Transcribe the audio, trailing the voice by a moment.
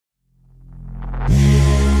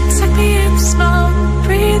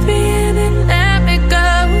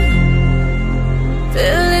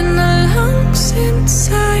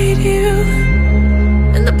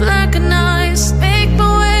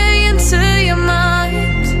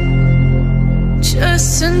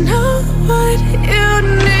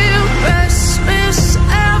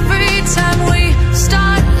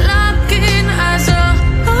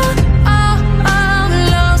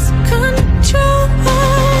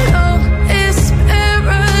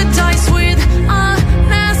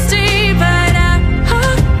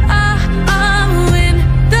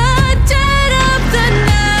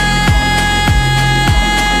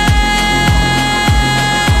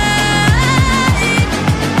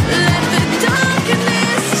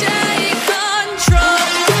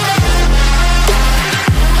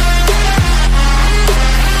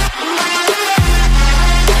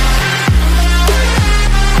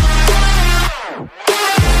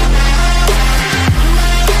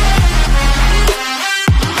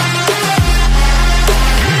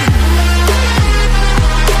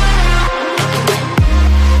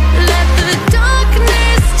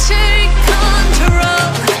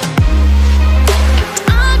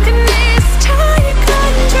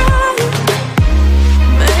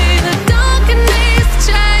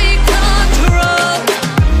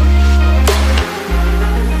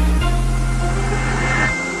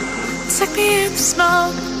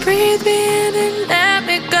song. Breathe me in and let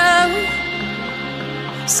me go.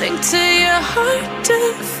 Sink to your heart to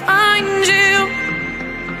find you.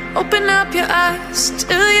 Open up your eyes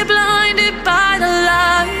till you're blinded by the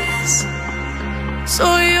lies, so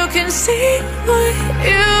you can see what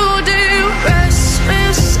you do.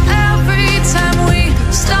 Restless every time we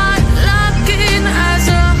start locking eyes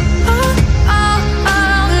up.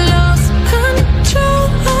 Lost control.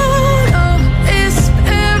 Oh, it's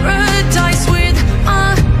paradise with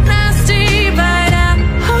honesty, but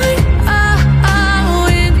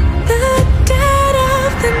in the dead of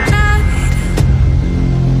the night.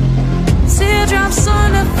 Teardrops on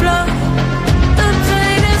the floor. The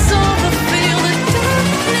pain is over. Feel the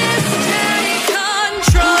darkness take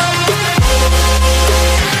control.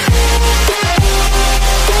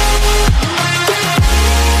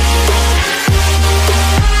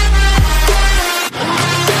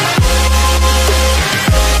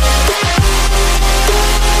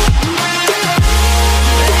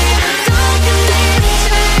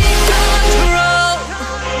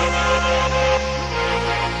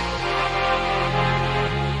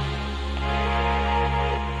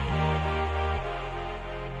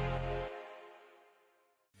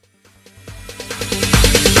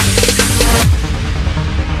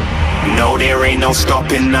 No, there ain't no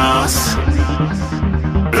stopping us.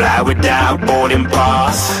 Fly without boarding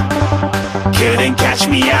pass. Couldn't catch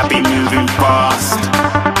me, I'll be moving fast.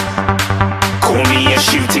 Call me a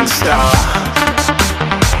shooting star.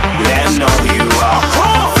 Let 'em know who you are.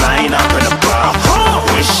 Flying up in a bar.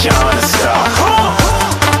 Wish on a star.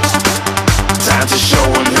 Time to show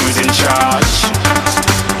 'em who's in charge.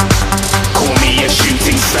 Call me a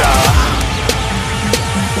shooting star.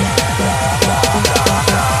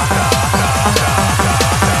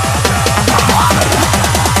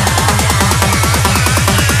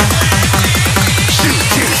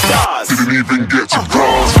 Didn't even get to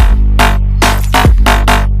cross.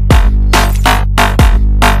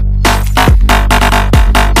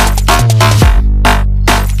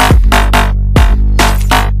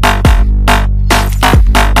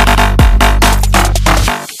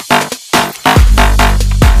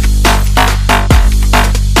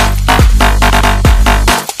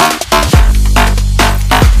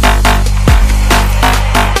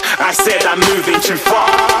 I said I'm moving too far.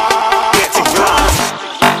 Get to glass.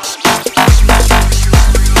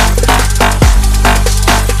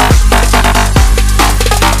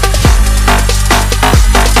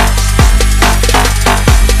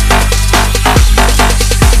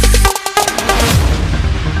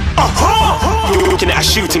 Looking at a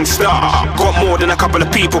shooting star. Got more than a couple of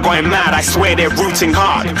people going mad, I swear they're rooting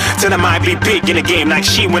hard. Tell them I be big in the game like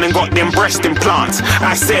she went and got them breast implants.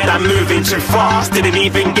 I said I'm moving too fast, didn't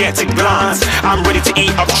even get to glance. I'm ready to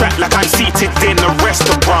eat up track like I'm seated in a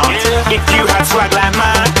restaurant. If you had swag like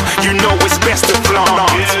mine, you know it's best to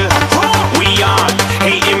flaunt. We aren't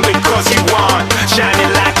hating because you aren't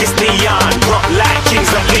shining like it's neon, rock like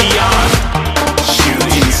kings of Leon.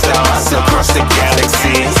 Shooting stars across the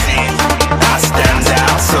galaxy. I stand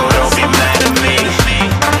out, so don't be mad at me.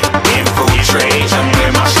 Infiltrate, I'm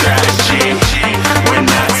with my strategy. When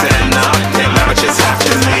I turn up, them amateurs have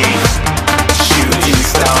to leave. Shooting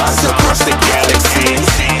stars across the galaxy.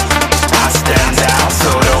 I stand out, so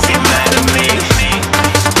don't be mad at me.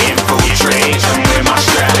 Infiltrate, I'm with my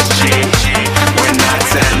strategy. When I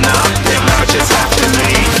turn up, them amateurs have to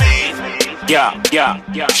leave. Yeah, shooting.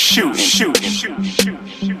 Yeah, shooting.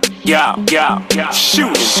 Yeah,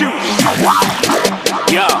 shooting.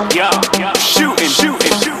 Yeah, shooting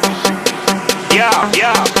shots.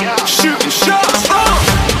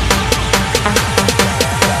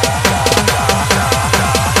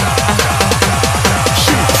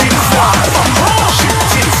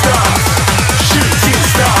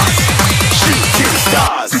 Shooting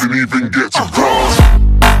stars. Didn't even get to cross.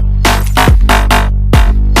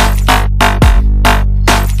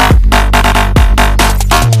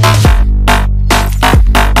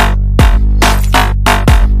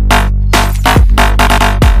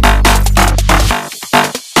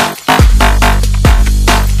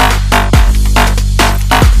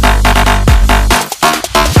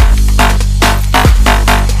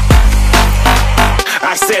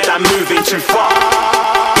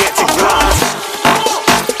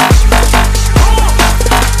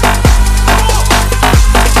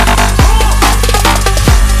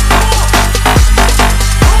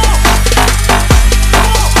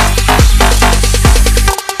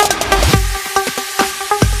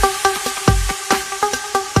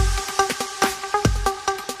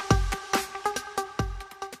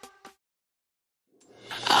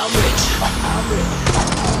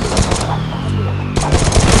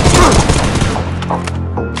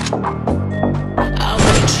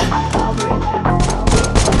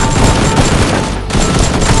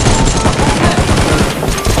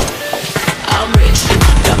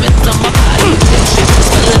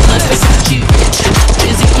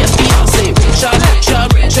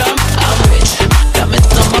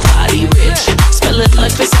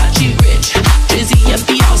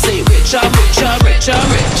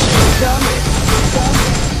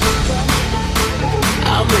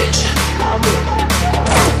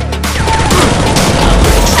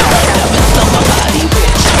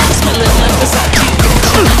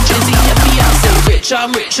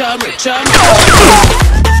 I'm rich, I'm rich, I'm rich.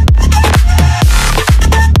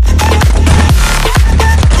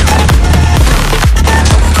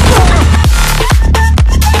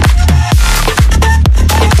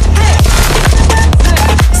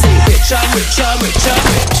 I'm rich, I'm rich, I'm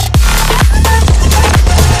rich.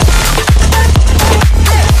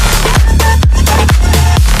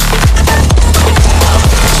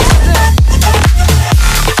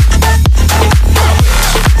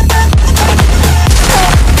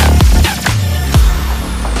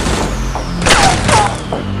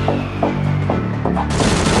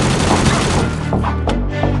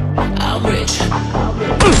 I'm rich.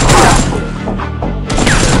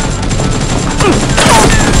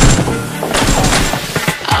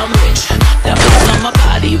 I'm rich, diamonds on my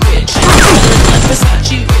body rich, smelling like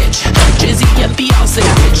Versace rich, Jay-Z and Beyonce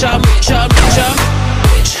rich. I'm rich, I'm rich, I'm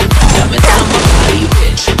rich, diamonds on my body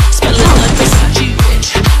rich, smelling like Versace rich,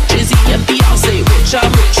 Jay-Z and Beyonce rich.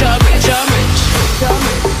 I'm rich, I'm rich, I'm rich.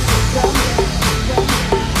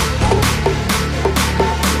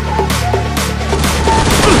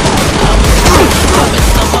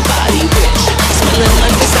 Diamonds on my body rich, smelling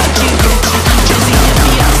like Versace rich, Jay-Z and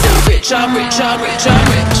Beyonce rich. I'm rich, I'm rich, I'm rich.